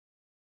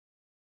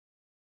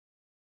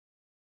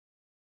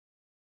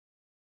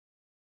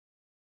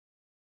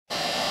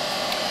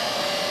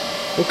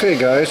Okay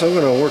guys, I'm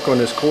going to work on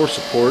this core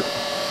support,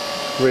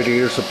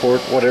 radiator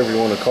support, whatever you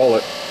want to call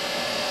it.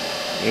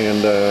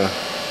 And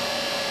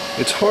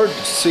it's hard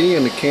to see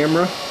in the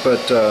camera,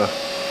 but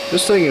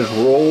this thing is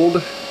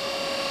rolled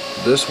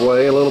this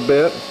way a little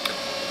bit.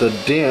 The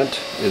dent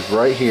is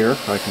right here.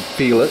 I can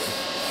feel it.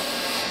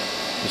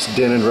 It's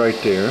dented right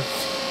there.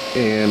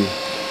 And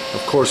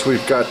of course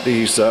we've got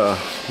these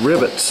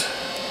rivets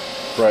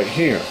right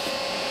here.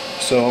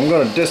 So I'm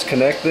going to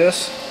disconnect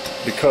this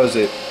because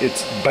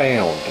it's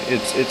bound.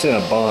 It's in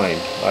a bind,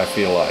 I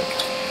feel like.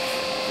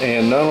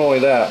 And not only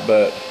that,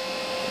 but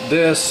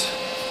this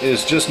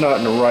is just not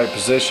in the right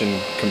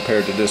position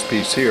compared to this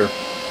piece here.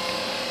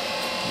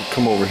 You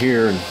come over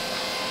here and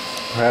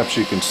perhaps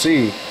you can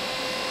see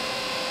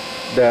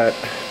that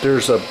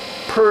there's a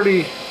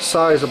pretty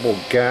sizable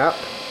gap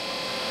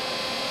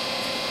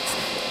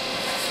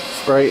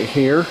right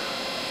here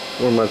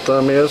where my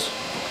thumb is,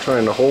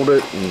 trying to hold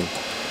it, and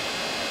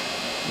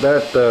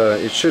that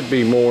it should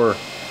be more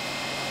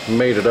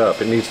mated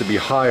up. It needs to be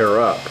higher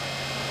up,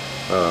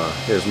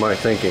 is my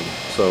thinking.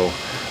 So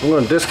I'm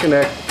going to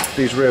disconnect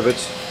these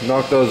rivets,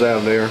 knock those out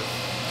of there,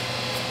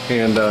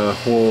 and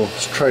we'll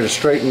try to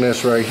straighten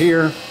this right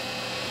here.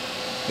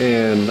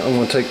 And I'm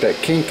going to take that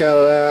kink out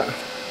of that,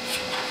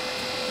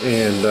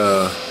 and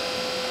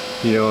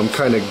you know, I'm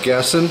kind of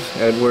guessing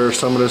at where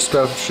some of this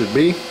stuff should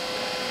be,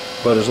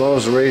 but as long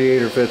as the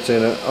radiator fits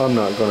in it, I'm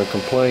not going to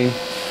complain.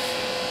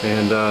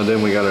 And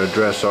then we got to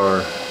address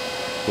our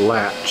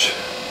latch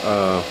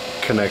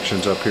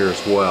connections up here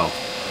as well.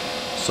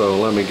 So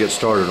let me get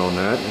started on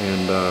that,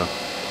 and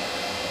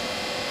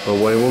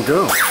away we'll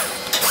go.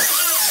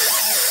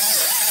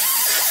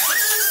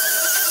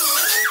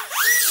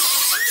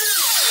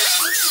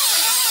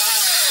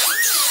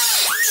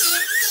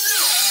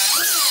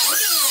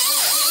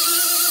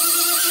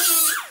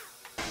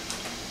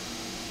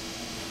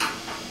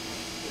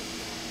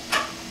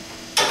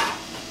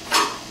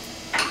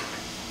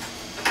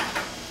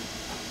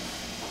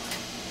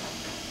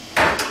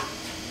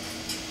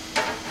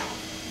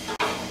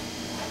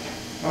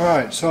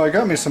 Alright, so I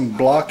got me some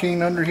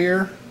blocking under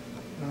here.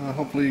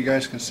 Hopefully you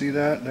guys can see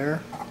that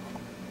there.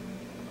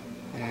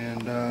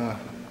 And I'm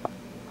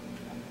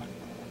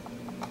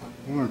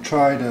going to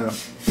try to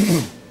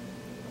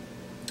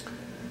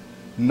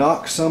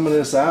knock some of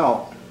this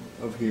out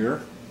of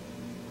here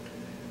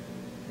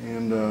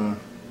and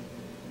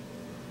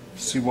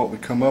see what we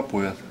come up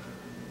with.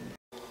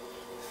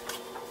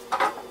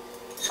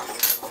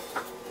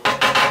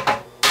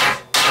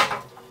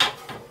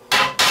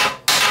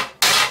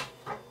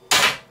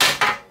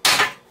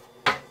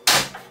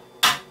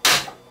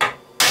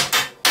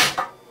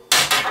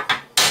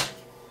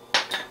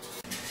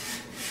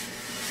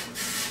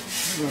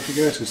 I don't know if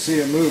you guys can see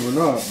it move or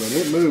not, but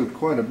it moved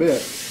quite a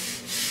bit.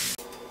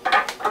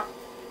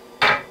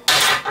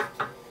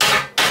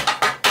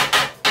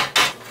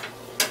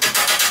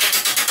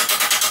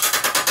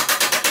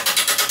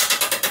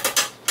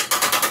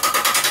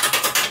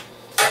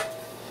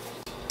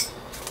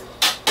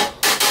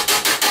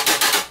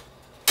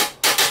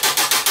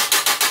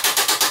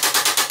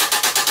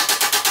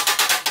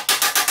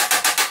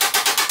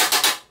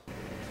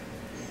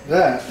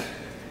 That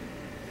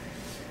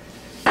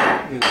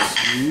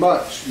is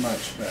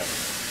much better.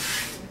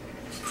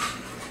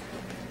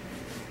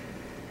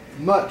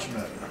 Much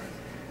better.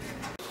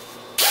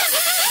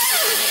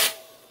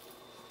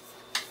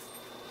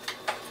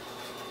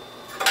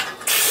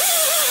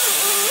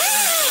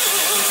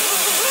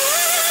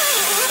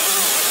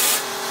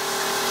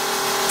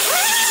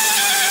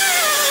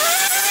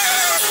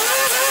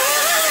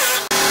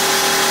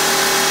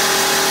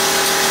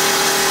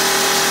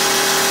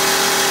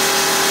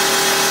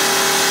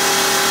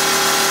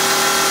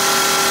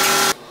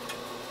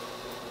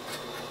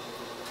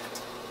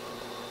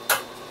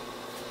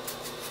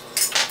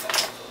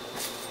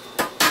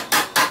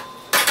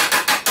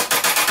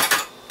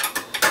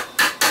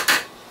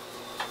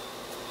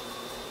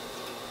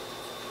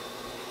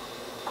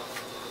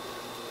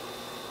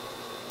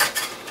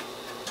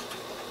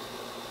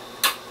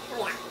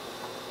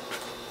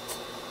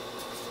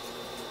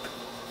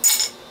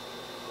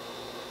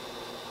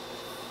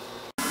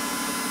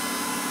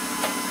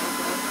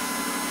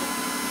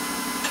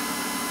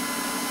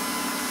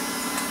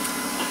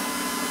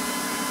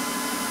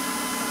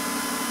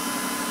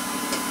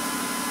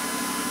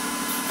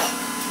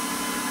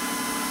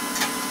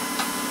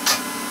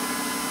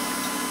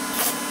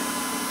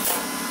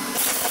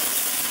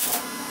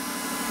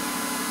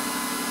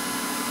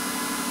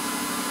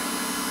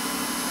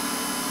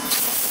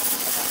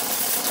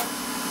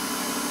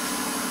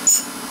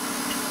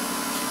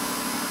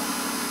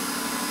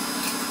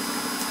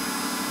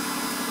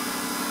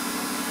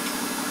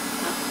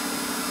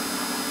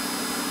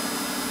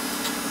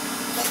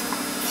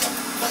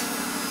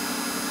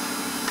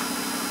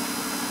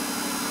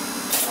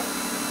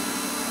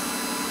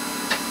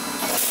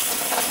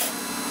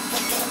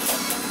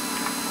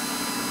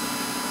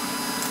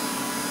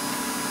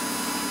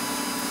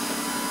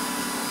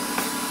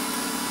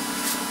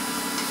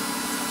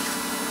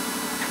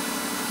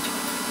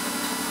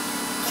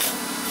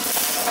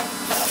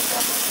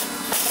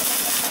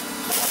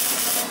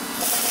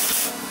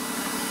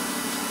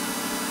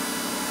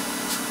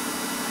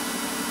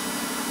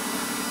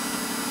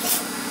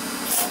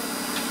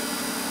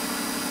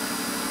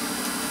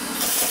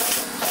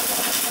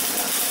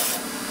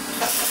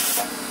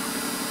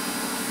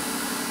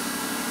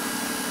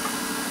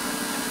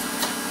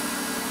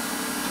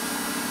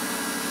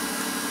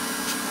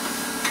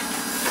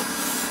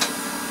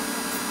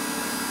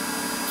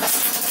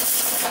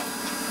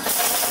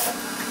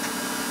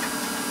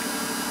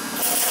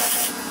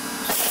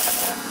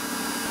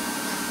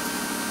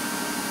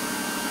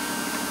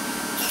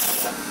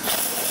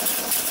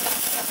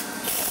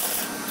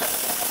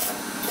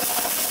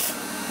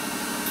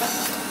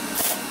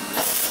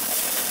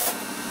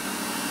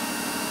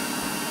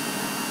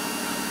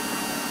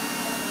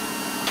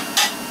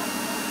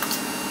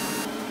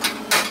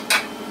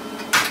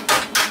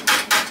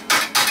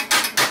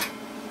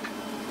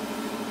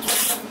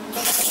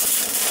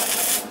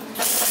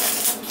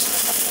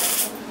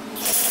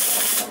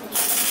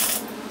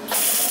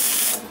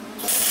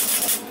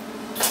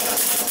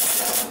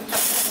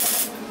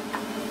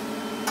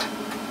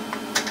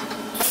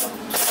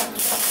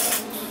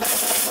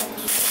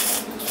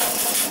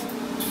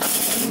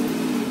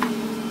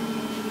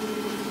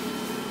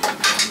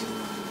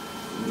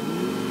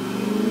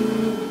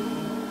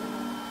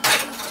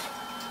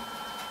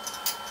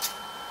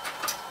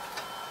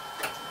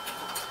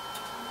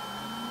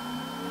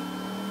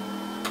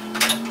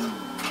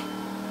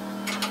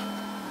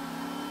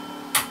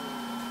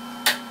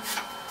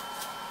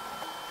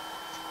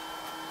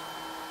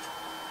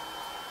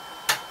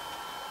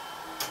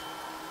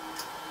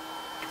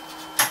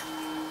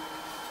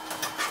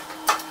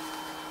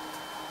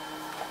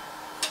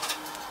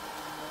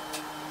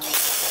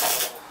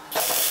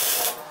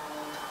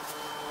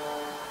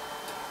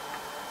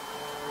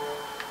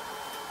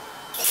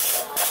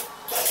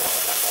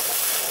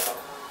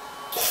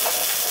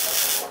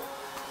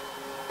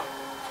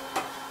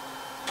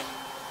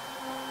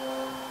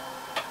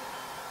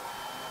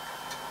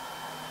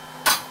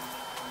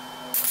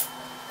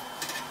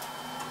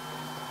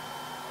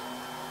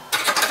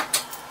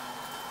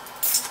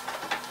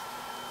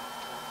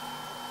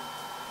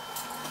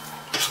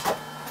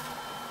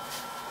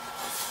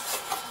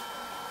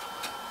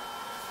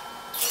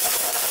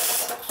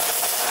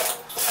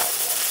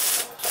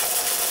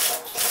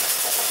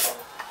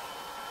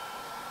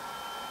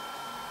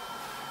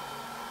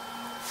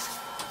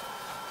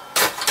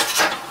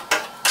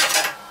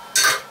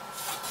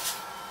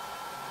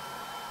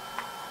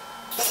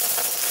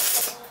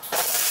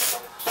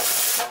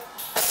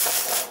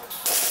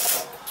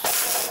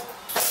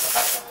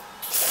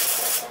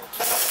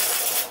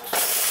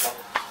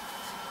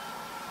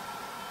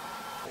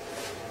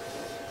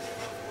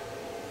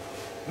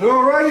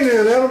 Alrighty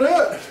then, that'll do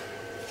it.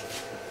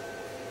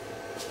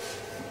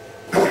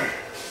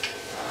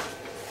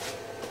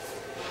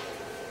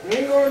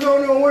 Ain't gonna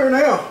go nowhere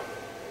now.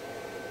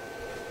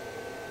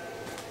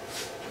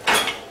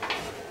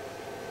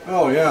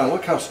 Oh yeah,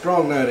 look how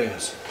strong that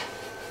is.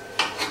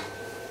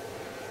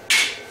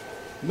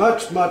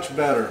 Much, much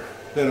better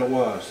than it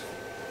was.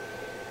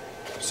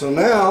 So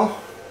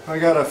now I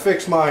gotta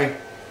fix my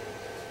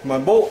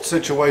bolt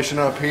situation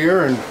up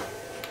here, and